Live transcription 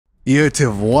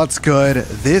YouTube, what's good?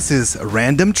 This is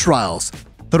Random Trials.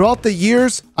 Throughout the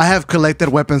years, I have collected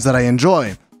weapons that I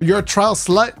enjoy. You're a trial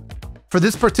slut? For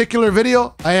this particular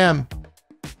video, I am.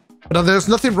 But there's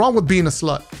nothing wrong with being a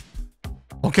slut.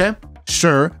 Okay?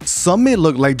 Sure, some may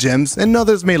look like gems and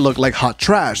others may look like hot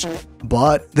trash.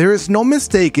 But there is no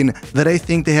mistaking that I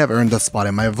think they have earned a spot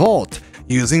in my vault.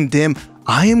 Using DIM,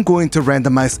 I am going to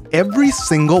randomize every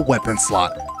single weapon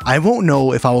slot. I won't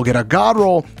know if I will get a god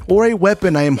roll or a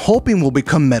weapon I am hoping will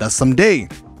become meta someday.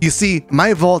 You see,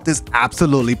 my vault is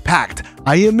absolutely packed.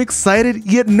 I am excited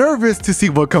yet nervous to see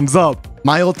what comes up.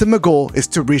 My ultimate goal is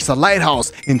to reach the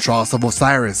lighthouse in Trials of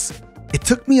Osiris. It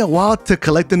took me a while to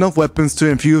collect enough weapons to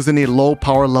infuse any low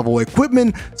power level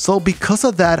equipment, so because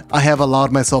of that, I have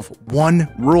allowed myself one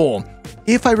rule.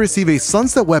 If I receive a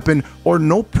sunset weapon or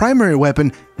no primary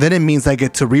weapon, then it means I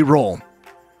get to re-roll.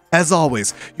 As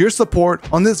always, your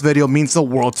support on this video means the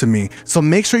world to me, so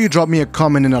make sure you drop me a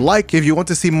comment and a like if you want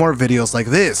to see more videos like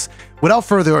this. Without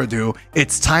further ado,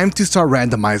 it's time to start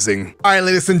randomizing. Alright,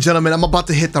 ladies and gentlemen, I'm about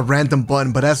to hit the random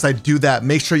button, but as I do that,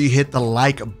 make sure you hit the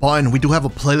like button. We do have a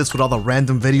playlist with all the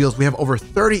random videos. We have over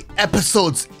 30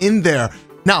 episodes in there.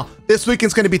 Now, this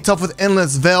weekend's going to be tough with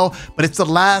Endless Veil, but it's the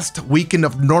last weekend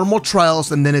of normal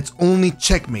trials, and then it's only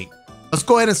checkmate. Let's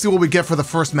go ahead and see what we get for the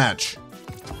first match.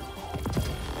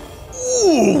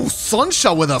 Ooh,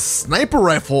 Sunshot with a sniper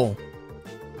rifle.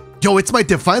 Yo, it's my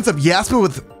Defiance of Yasmin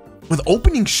with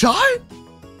opening shot?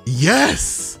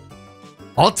 Yes.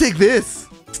 I'll take this.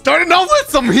 Starting off with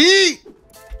some heat.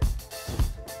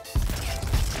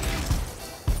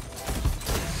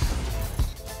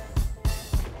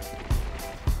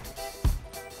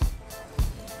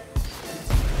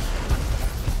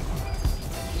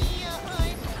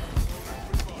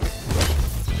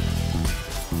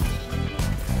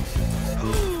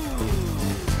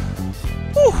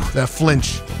 That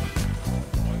flinch.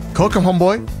 Cook him,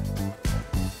 homeboy.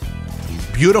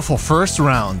 Beautiful first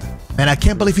round. Man, I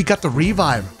can't believe he got the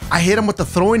revive. I hit him with the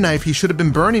throwing knife. He should have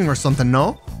been burning or something,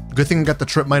 no? Good thing I got the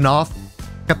trip mine off.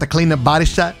 Got the clean up body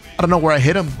shot. I don't know where I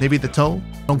hit him. Maybe the toe.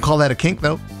 Don't call that a kink,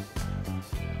 though.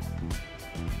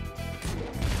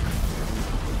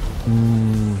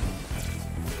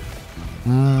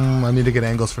 I need to get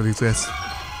angles for these guys.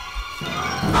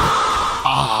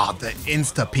 Ah, the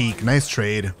insta peek. Nice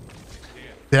trade.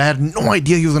 Dude, I had no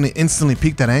idea he was going to instantly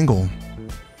peek that angle.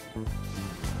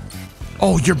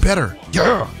 Oh, you're better.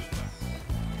 Yeah.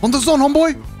 On the zone,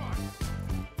 homeboy.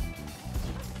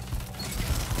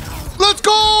 Let's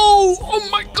go. Oh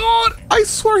my God. I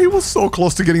swear he was so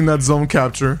close to getting that zone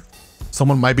capture.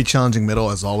 Someone might be challenging middle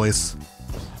as always.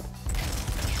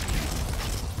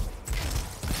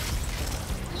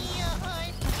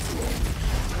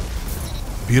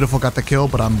 Beautiful, got the kill,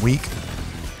 but I'm weak.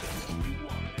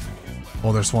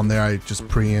 Oh, there's one there. I just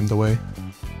pre-aimed away.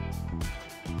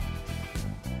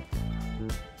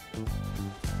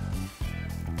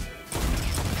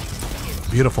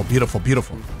 Beautiful, beautiful,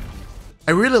 beautiful.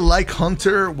 I really like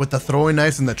Hunter with the throwing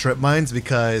knives and the trip mines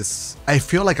because I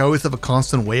feel like I always have a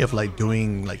constant way of like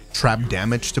doing like trap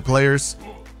damage to players.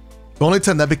 The only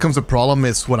time that becomes a problem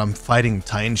is when I'm fighting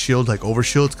Titan Shield, like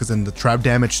overshields, because then the trap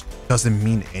damage doesn't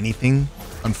mean anything,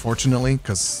 unfortunately,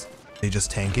 because they just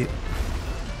tank it.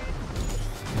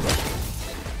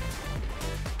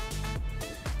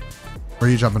 Where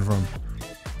are you jumping from?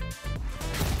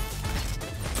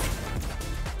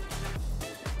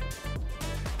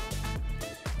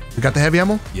 We got the heavy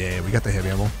ammo? Yeah, we got the heavy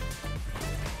ammo.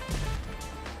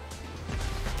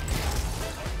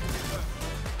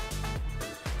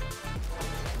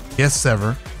 Yes,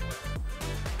 Sever.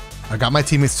 I got my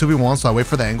teammates 2v1, so I wait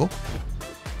for the angle.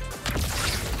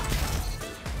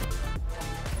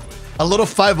 A little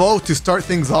 5-0 to start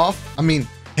things off. I mean,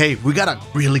 hey, we got a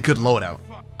really good loadout.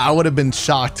 I would have been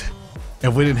shocked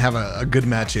if we didn't have a good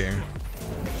match here.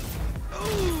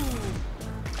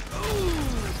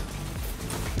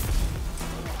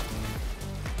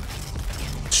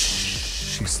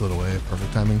 She slid away.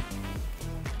 Perfect timing.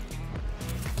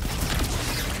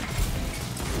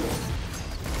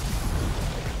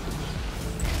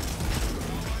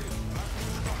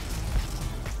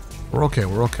 We're okay.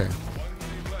 We're okay.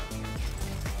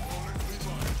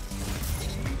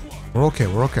 We're okay.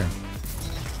 We're okay.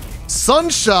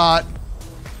 Sunshot,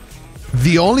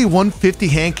 the only 150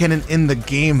 hand cannon in the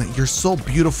game. You're so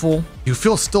beautiful. You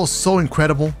feel still so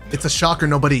incredible. It's a shocker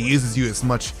nobody uses you as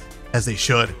much as they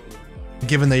should,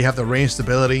 given that you have the range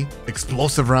stability,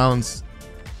 explosive rounds,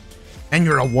 and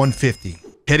you're a 150.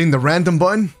 Hitting the random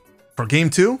button for game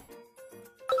 2.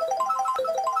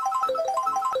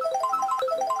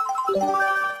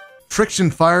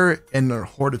 Friction Fire and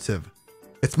Hortative.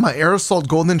 It's my air assault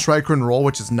golden striker and roll,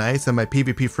 which is nice, and my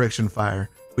PvP friction fire.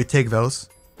 We take those.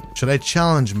 Should I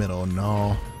challenge middle?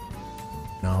 No.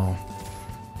 No.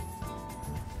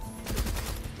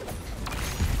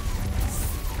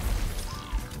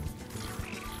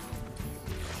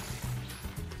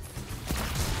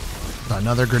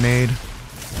 Another grenade.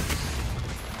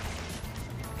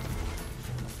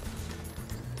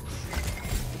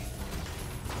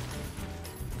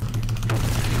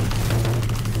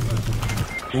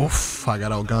 Oof, I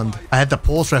got outgunned. I had the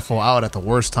pulse rifle out at the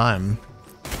worst time.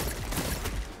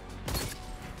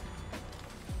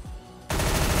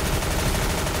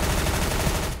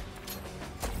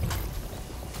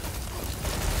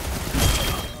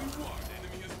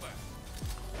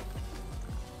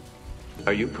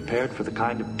 Are you prepared for the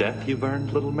kind of death you've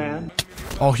earned, little man?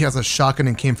 Oh, he has a shotgun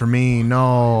and came for me.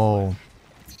 No.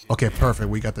 Okay, perfect.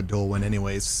 We got the duel win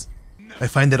anyways. I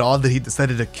find it odd that he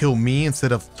decided to kill me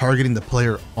instead of targeting the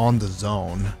player on the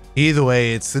zone. Either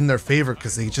way, it's in their favor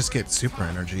because they just get super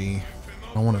energy.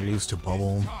 I don't want to lose to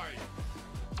Bubble.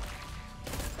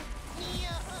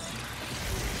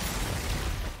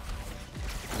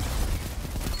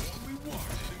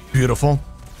 Beautiful.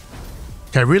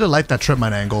 Okay, I really like that trip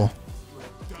mine angle.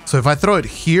 So if I throw it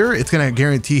here, it's gonna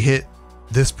guarantee hit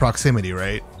this proximity,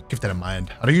 right? Keep that in mind.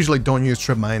 I usually don't use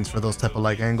trip mines for those type of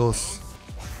like angles.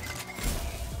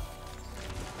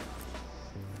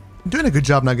 I'm doing a good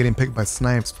job not getting picked by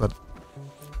snipes, but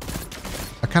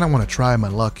I kind of want to try my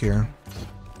luck here.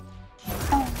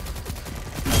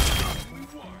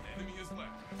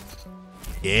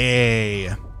 Yay!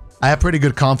 I have pretty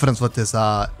good confidence with this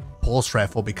pulse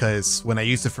rifle because when I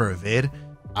used it for a vid,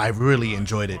 I really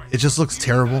enjoyed it. It just looks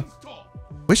terrible.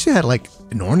 Wish it had like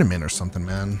an ornament or something,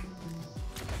 man.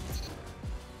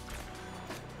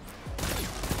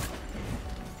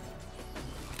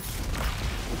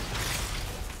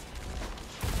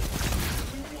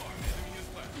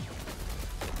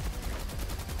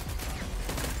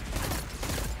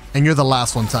 And you're the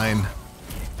last one, Tyne.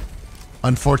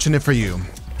 Unfortunate for you.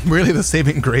 Really, the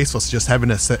saving grace was just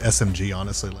having a SMG,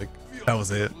 honestly. Like, that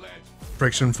was it.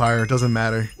 Friction fire, doesn't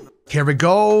matter. Here we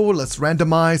go, let's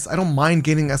randomize. I don't mind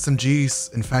getting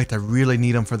SMGs. In fact, I really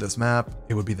need them for this map.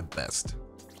 It would be the best.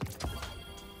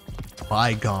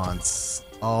 Bygones.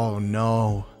 Oh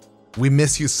no. We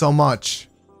miss you so much.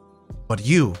 But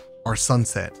you are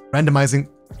Sunset. Randomizing.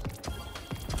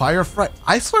 Firefright.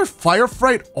 I swear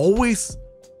Firefright always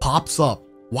pops up.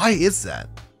 Why is that?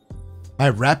 My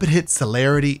rapid hit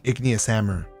celerity igneous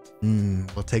hammer.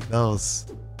 We'll take those.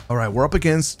 All right, we're up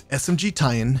against SMG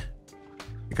Tyne.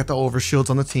 We got the overshields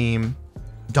on the team.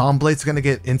 Dawnblade's gonna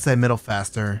get inside middle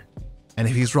faster. And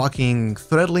if he's rocking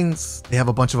Threadlings, they have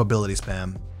a bunch of ability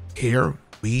spam. Here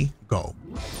we go.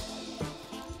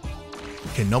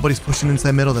 Okay, nobody's pushing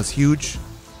inside middle, that's huge.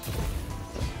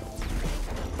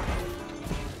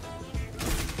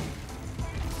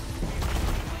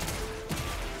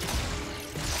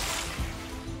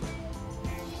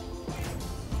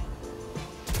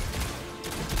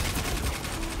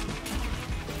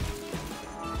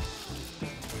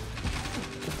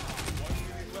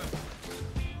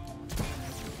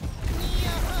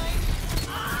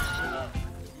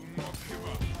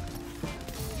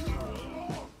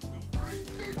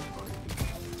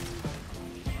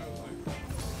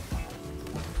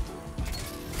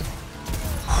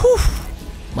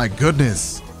 My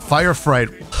goodness,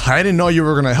 Firefright. I didn't know you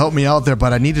were gonna help me out there,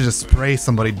 but I needed to spray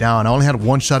somebody down. I only had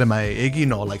one shot in my Iggy,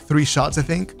 no, like 3 shots, I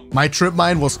think. My trip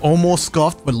mine was almost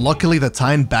scuffed, but luckily the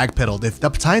Tyne backpedaled. If the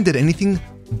Tyne did anything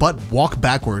but walk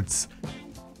backwards,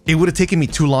 it would have taken me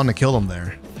too long to kill him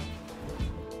there.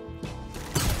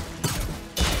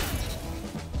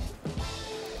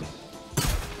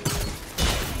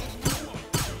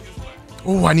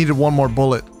 Oh, I needed one more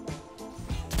bullet.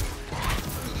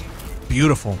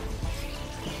 Beautiful.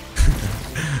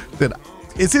 Dude,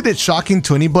 isn't it shocking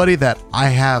to anybody that I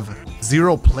have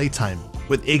 0 playtime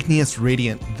with Igneous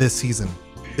Radiant this season?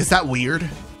 Is that weird?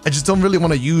 I just don't really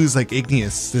want to use like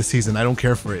Igneous this season. I don't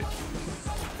care for it.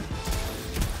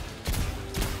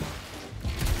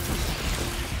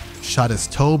 Shot his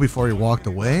toe before he walked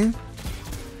away.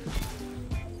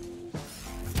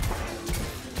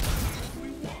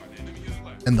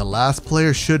 And the last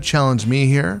player should challenge me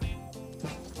here.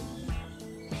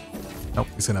 Nope,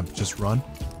 he's gonna just run.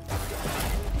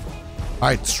 All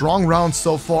right, strong round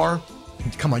so far.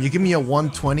 Come on, you give me a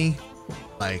 120,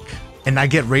 like, and I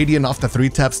get Radiant off the 3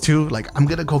 taps too. Like, I'm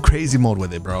gonna go crazy mode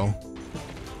with it, bro.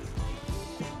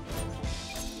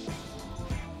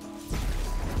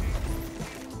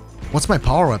 What's my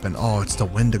power weapon? Oh, it's the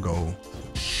Wendigo.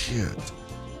 Shit.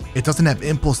 It doesn't have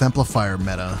Impulse Amplifier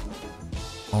meta.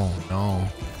 Oh no.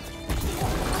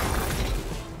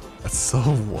 That's so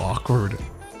awkward.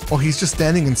 Oh, he's just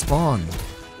standing in spawn.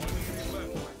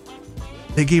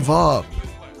 They gave up.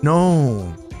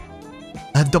 No.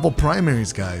 I have double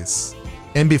primaries, guys.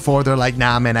 And before they're like,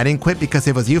 nah, man, I didn't quit because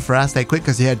it was you, Frost. I quit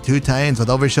because you had 2 Titans with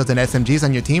overshields and SMGs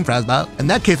on your team, FrostBolt. In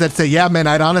that case, I'd say, yeah, man,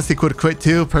 I'd honestly quit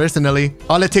too, personally.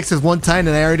 All it takes is 1 Titan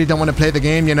and I already don't want to play the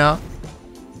game, you know?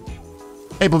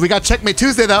 Hey, but we got Checkmate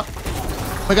Tuesday, though.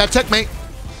 We got Checkmate.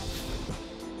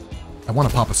 I want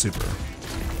to pop a super.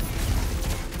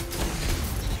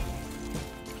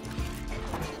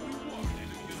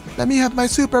 Let me have my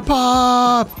super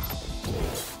pop.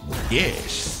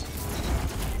 Yes.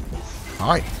 All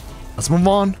right, let's move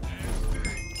on.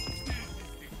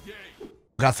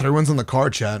 Got 3 wins on the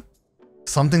card, chat.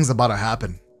 Something's about to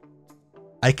happen.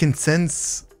 I can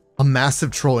sense a massive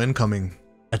troll incoming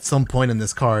at some point in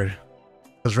this card.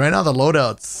 Because right now the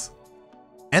loadouts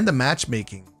and the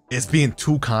matchmaking is being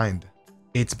too kind.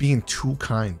 It's being too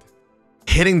kind.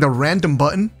 Hitting the random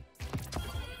button.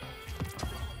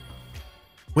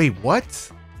 Wait,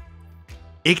 what?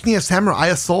 Igneous Hammer, Eye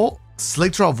Assault,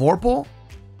 Slate Draw Vorpal?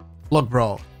 Look,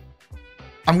 bro.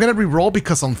 I'm gonna re-roll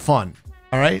because I'm fun.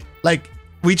 Alright? Like,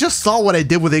 we just saw what I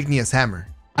did with Igneous Hammer.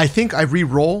 I think I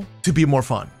re-roll to be more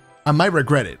fun. I might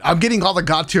regret it. I'm getting all the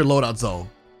god tier loadouts though.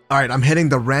 Alright, I'm hitting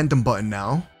the random button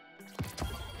now.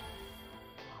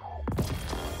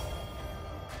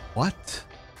 What?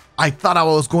 I thought I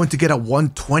was going to get a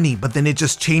 120, but then it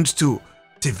just changed to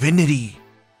Divinity.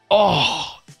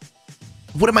 Oh!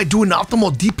 What am I doing?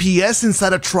 Optimal DPS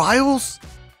inside of trials?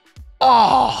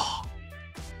 Oh!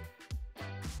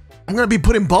 I'm gonna be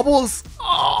putting bubbles?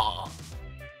 Oh!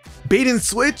 Bait and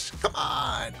switch? Come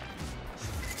on!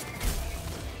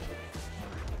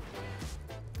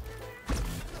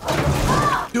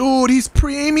 Dude, he's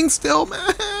pre-aiming still, man!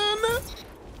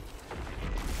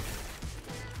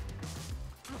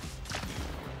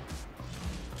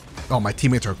 Oh, my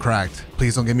teammates are cracked.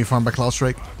 Please don't get me farmed by Cloud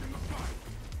Strike.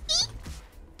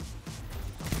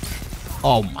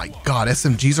 Oh my god,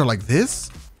 SMGs are like this?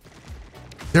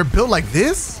 They're built like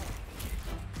this?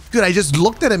 Dude, I just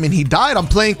looked at him and he died. I'm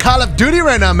playing Call of Duty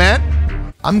right now,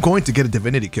 man. I'm going to get a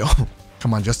Divinity kill.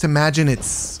 Come on, just imagine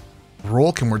it's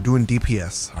Rolk and we're doing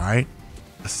DPS, all right?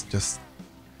 Let's just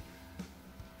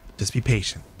be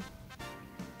patient.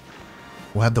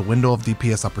 We'll have the window of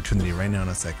DPS opportunity right now in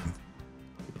a second.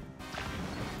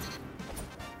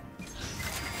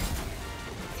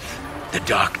 The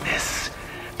darkness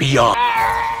beyond.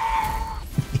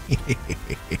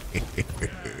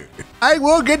 I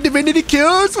will get Divinity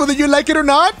kills, whether you like it or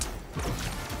not.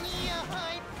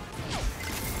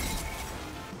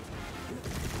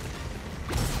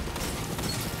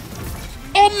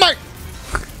 Oh my!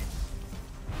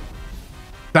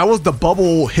 That was the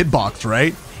bubble hitbox,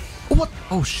 right? What?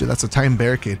 Oh shit, that's a time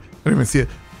barricade. I didn't even see it.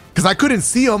 Because I couldn't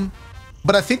see him,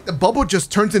 but I think the bubble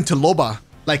just turns into Loba.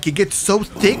 Like it gets so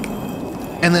thick,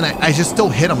 and then I just still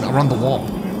hit him around the wall.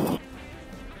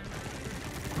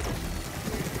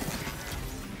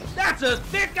 That's a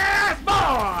thick ass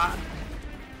boy!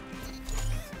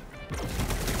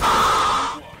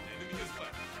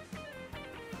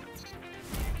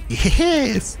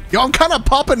 Yes! Yo, I'm kind of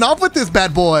popping off with this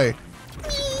bad boy.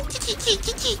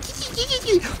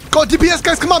 Go DPS,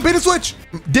 guys, come on, bait and switch.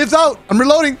 Divs out, I'm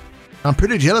reloading. I'm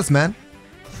pretty jealous, man.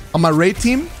 On my raid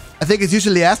team, I think it's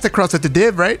usually Astacross at the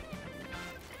div, right?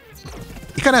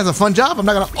 He kind of has a fun job. I'm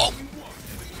not gonna.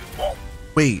 Oh.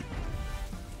 Wait.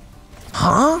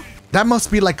 Huh? That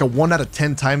must be like a 1 out of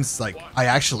 10 times. Like I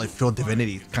actually feel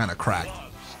Divinity kind of cracked.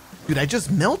 Dude, I just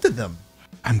melted them.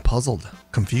 I'm puzzled,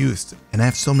 confused, and I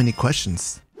have so many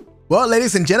questions. Well,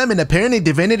 ladies and gentlemen, apparently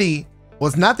Divinity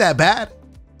was not that bad.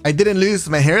 I didn't lose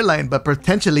my hairline, but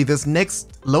potentially this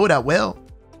next loadout will.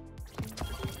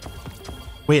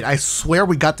 Wait, I swear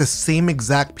we got the same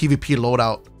exact PvP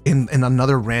loadout in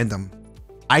another random.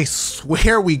 I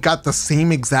swear we got the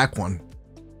same exact one.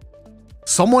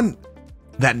 Someone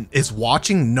that is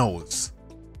watching knows.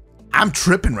 I'm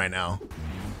tripping right now.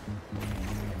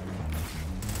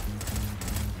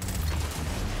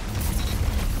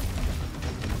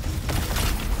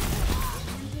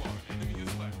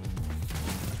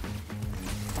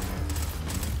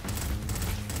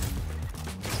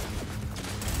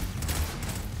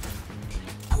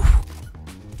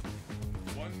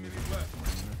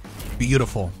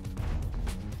 Beautiful.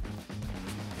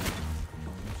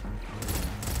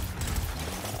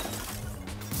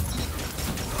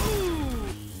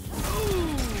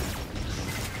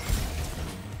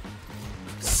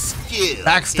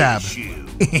 Backstab.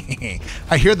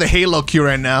 I hear the Halo cue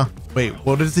right now. Wait,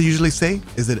 what does it usually say?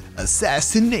 Is it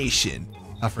assassination?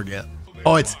 I forget.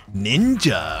 Oh, it's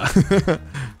ninja.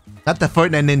 Not the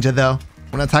Fortnite ninja though.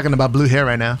 We're not talking about blue hair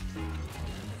right now.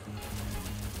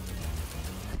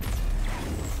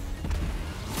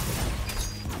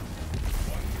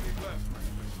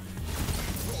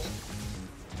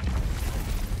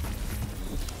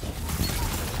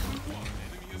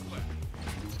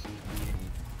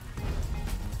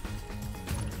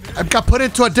 I got put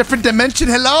into a different dimension.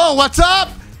 Hello, what's up?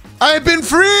 I have been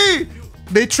free.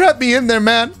 They trapped me in there,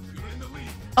 man.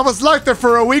 I was locked there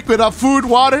for a week without food,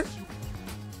 water.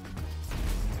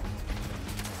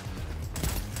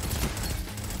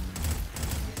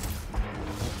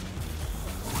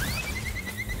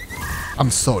 I'm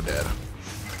so dead.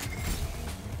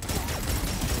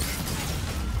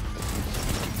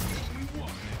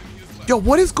 Yo,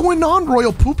 what is going on,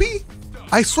 Royal Poopy?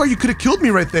 I swear you could have killed me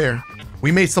right there.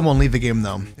 We made someone leave the game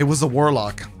though. It was a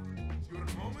warlock.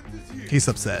 He's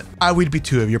upset. I would be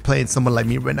too if you're playing someone like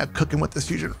me right now, cooking with this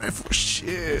fusion rifle.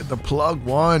 Shit, the plug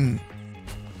one.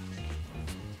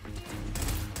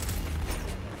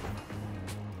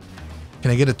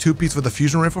 Can I get a 2-piece with the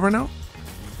fusion rifle right now?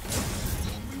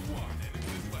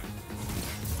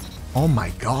 Oh my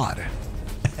god.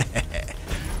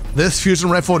 This fusion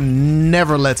rifle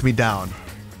never lets me down.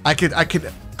 I could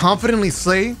confidently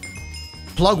say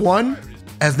plug one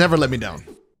has never let me down.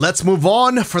 Let's move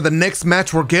on for the next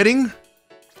match we're getting.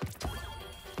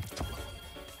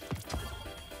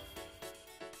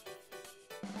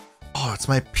 Oh, it's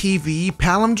my PvE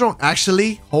palindrome.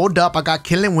 Actually, hold up. I got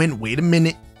kill and win. Wait a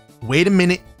minute. Wait a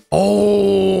minute.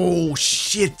 Oh,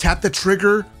 shit. Tap the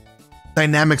trigger.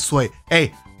 Dynamic sway.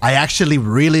 Hey, I actually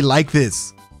really like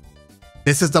this.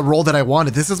 This is the role that I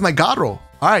wanted. This is my god role.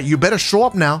 All right, you better show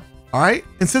up now. All right,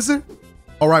 Incissor?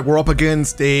 All right, we're up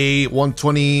against a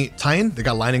 120 Titan. They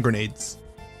got lightning grenades.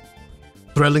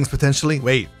 Threadlings potentially.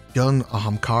 Wait, young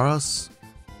Ahamkaras?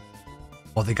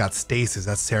 Oh, they got stasis.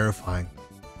 That's terrifying.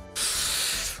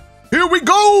 Here we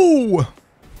go!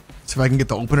 See if I can get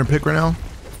the opener pick right now.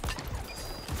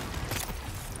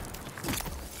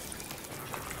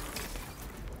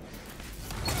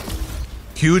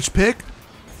 Huge pick.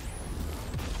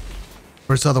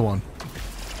 Where's the other one?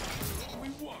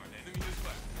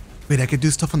 Wait, I could do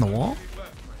stuff on the wall?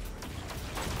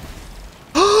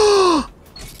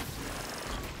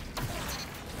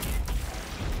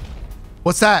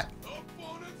 What's that?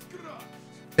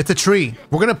 It's a tree.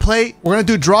 We're gonna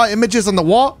do draw images on the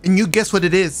wall and you guess what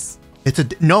it is.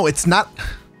 No, it's not.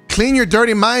 Clean your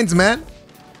dirty minds, man.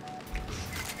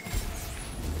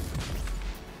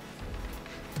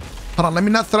 Hold on, let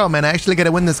me not throw, man. I actually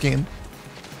gotta win this game.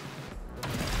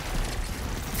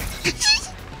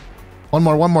 One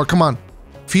more, come on.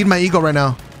 Feed my ego right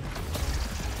now.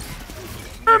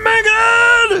 Oh my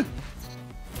god!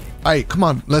 All right, come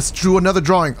on, let's do another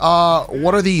drawing.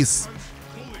 What are these?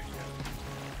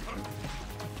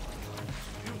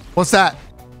 What's that?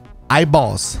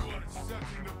 Eyeballs.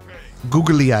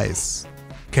 Googly eyes.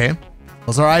 Okay,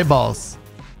 those are eyeballs.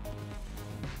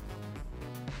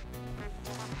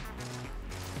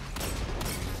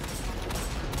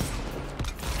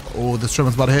 Oh, this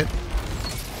Sherman's about to hit.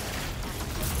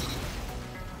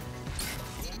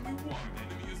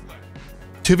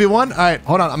 Two v one. All right,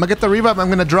 hold on. I'm gonna get the revive. I'm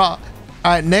gonna draw. All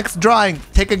right, next drawing.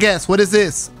 Take a guess. What is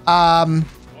this? How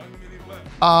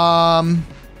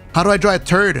do I draw a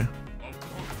turd?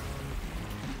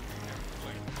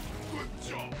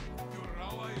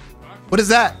 What is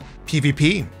that?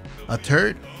 PvP. A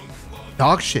turd.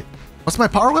 Dog shit. What's my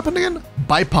power weapon again?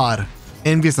 Bipod.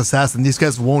 Envious assassin. These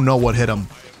guys won't know what hit them.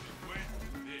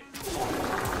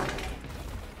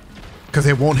 Because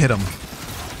they won't hit him.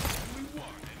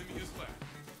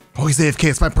 Oh, he's AFK.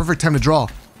 It's my perfect time to draw. All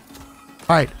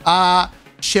right.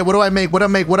 Shit. What do I make? What do I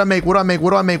make? What do I make? What do I make? What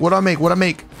do I make? What do I make? What do I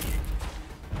make?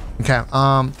 Okay.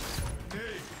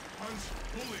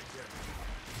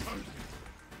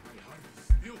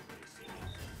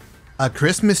 A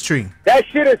Christmas tree. That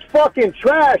shit is fucking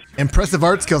trash. Impressive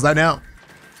art skills. I know.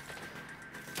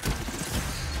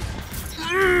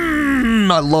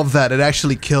 I love that. It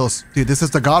actually kills. Dude, this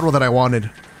is the god roll that I wanted.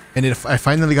 And I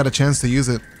finally got a chance to use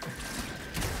it.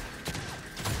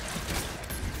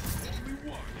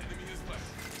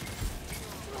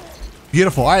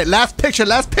 Beautiful. All right, last picture,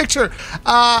 last picture.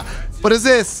 What is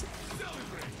this?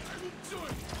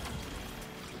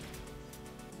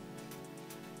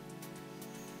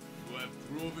 You have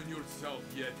proven yourself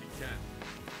yet again.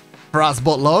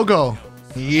 IFrostBolt logo.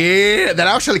 Yeah, that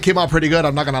actually came out pretty good.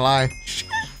 I'm not gonna lie.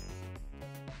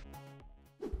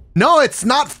 No, it's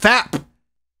not FAP.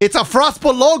 It's a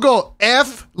IFrostBolt logo.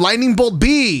 F lightning bolt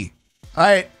B. All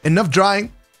right, enough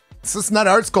drawing. This is not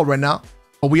art school right now.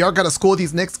 But we are gonna school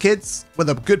these next kids with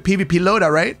a good PvP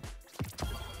loadout, right?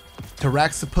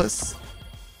 Taraxipus.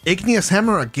 Igneous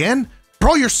Hammer again?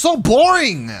 Bro, you're so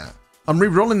boring! I'm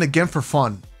re-rolling again for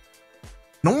fun.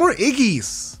 No more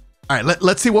Iggies. All right,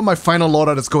 let's see what my final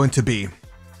loadout is going to be.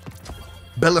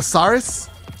 Belisarius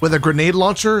with a grenade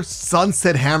launcher,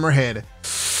 Sunset Hammerhead.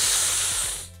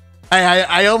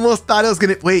 I almost thought it was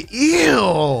gonna, wait,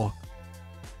 ew.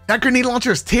 That grenade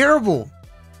launcher is terrible.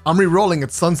 I'm re-rolling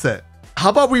at Sunset. How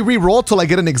about we re-roll till I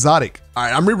get an exotic? All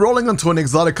right, I'm re-rolling until an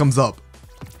exotic comes up.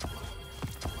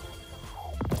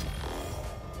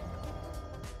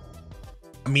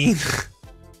 I mean,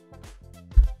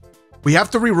 we have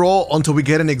to re-roll until we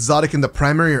get an exotic in the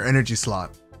primary or energy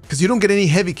slot. Because you don't get any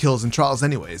heavy kills in trials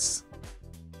anyways.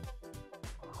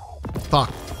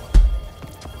 Fuck.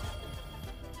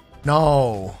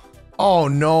 No. Oh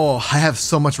no, I have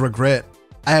so much regret.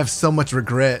 I have so much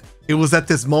regret. It was at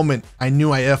this moment I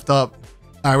knew I effed up.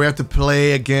 All right, we have to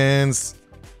play against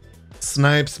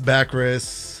Snipes,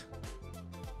 Backrus.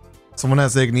 Someone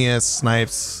has Igneous,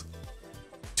 Snipes.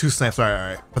 2 Snipes, all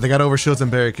right. But they got overshields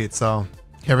and barricades, so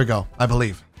here we go, I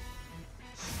believe.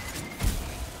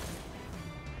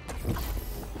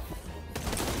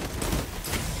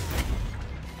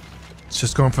 It's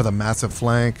just going for the massive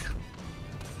flank.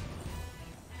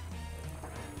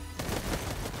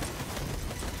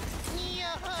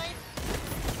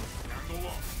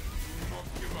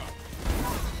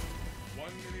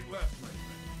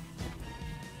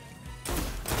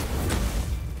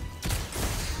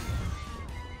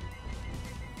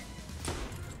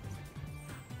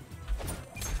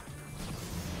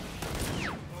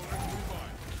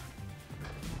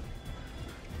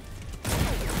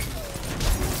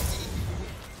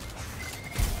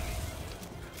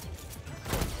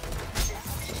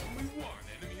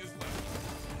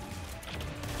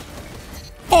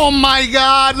 Oh my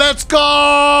god, let's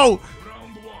go!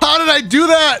 How did I do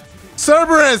that?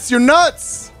 Cerberus, you're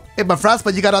nuts! Hey, but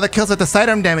Frostbolt, you got other kills with the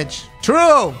sidearm damage.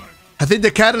 True! I think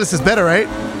the catalyst is better, right?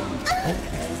 Oh,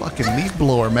 fucking leaf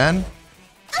blower, man.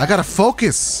 I gotta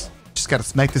focus. Just gotta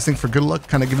smack this thing for good luck,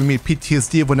 kind of giving me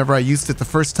PTSD of whenever I used it the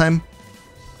first time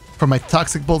for my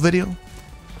Toxic Bolt video.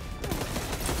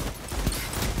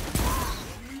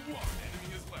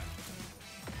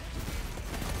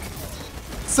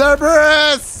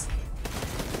 Cerberus!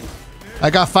 I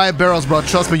got 5 barrels, bro.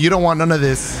 Trust me, you don't want none of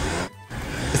this.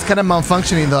 It's kind of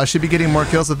malfunctioning, though. I should be getting more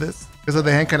kills with this. Because of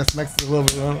the hand kind of smacks it a little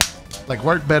bit around. Like,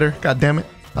 work better. God damn it.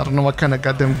 I don't know what kind of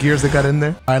goddamn gears they got in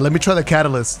there. All right, let me try the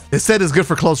catalyst. It said it's good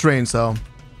for close range, so.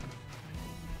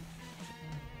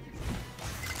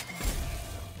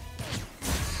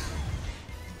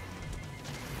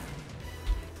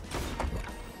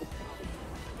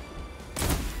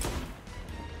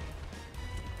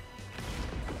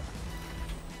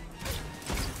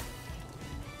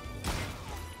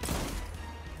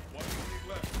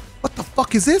 What the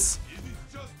fuck is this?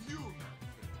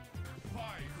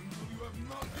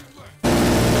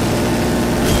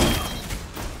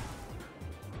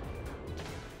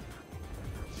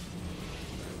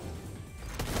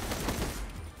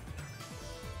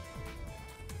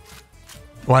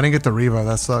 Oh, I didn't get the revive.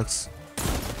 That sucks.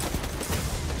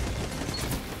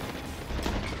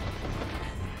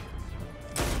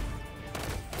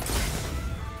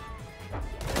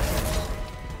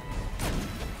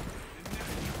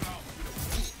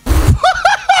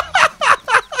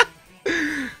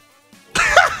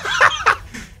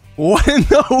 What in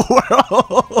the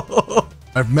world?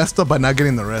 I've messed up by not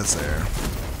getting the res there.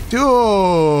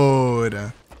 Dude.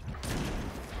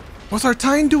 What's our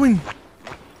time doing?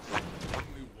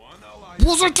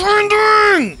 What's our time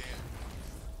doing?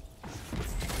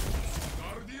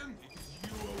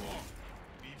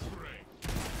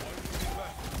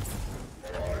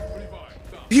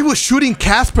 He was shooting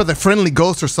Casper the friendly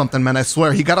ghost or something, man. I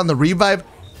swear. He got on the revive,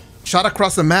 shot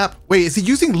across the map. Wait, is he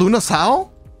using Luna's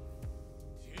Howl?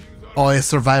 Oh, it's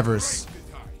Survivors.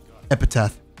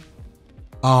 Epitaph.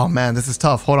 Oh man, this is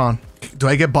tough. Hold on. Do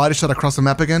I get body shot across the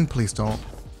map again? Please don't.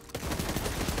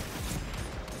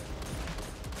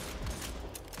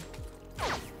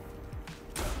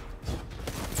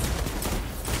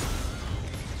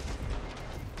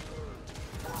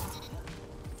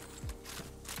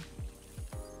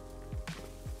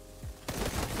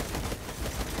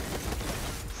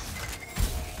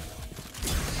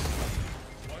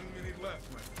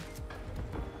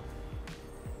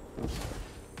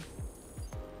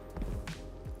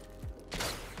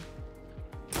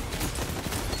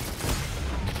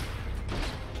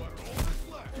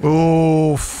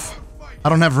 Oof. I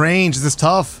don't have range. This is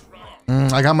tough.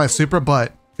 I got my super,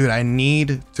 but dude, I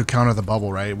need to counter the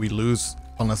bubble, right? We lose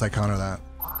unless I counter that.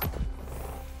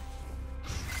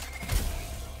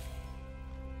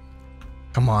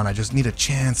 Come on, I just need a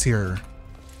chance here.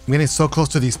 I'm getting so close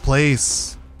to these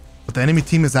plays. But the enemy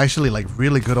team is actually like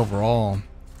really good overall.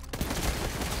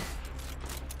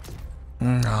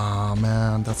 Oh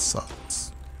man, that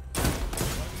sucks.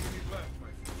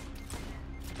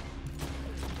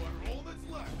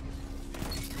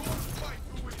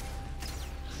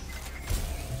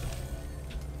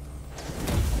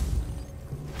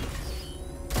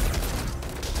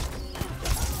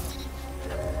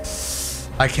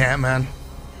 I can't, man.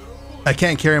 I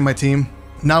can't carry my team.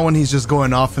 Not when he's just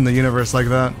going off in the universe like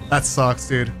that. That sucks,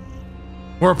 dude.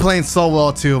 We're playing so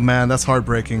well too, man. That's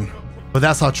heartbreaking. But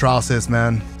that's how Trials is,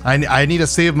 man. I need to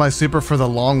save my super for the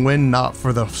long win, not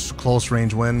for the close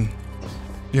range win.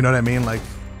 You know what I mean? Like,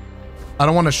 I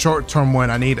don't want a short-term win.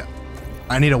 I need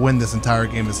to win this entire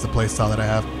game. It's the playstyle that I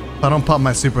have. If I don't pop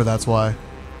my super, that's why.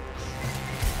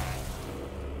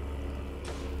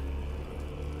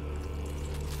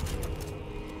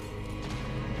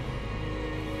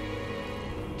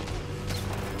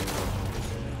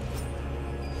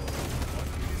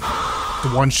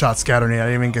 The one-shot scatter nade. I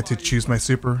didn't even get to choose my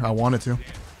super. I wanted to.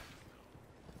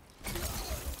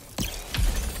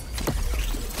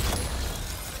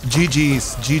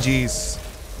 GG's. GG's.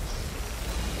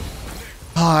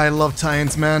 Oh, I love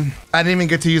Titans, man. I didn't even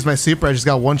get to use my super. I just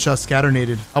got one-shot scatter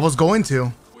naded. I was going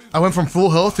to. I went from full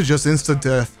health to just instant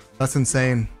death. That's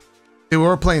insane. Dude, we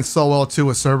were playing so well too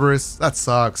with Cerberus. That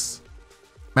sucks.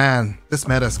 Man, this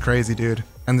meta is crazy, dude.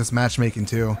 And this matchmaking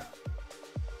too.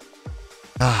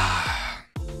 Ah.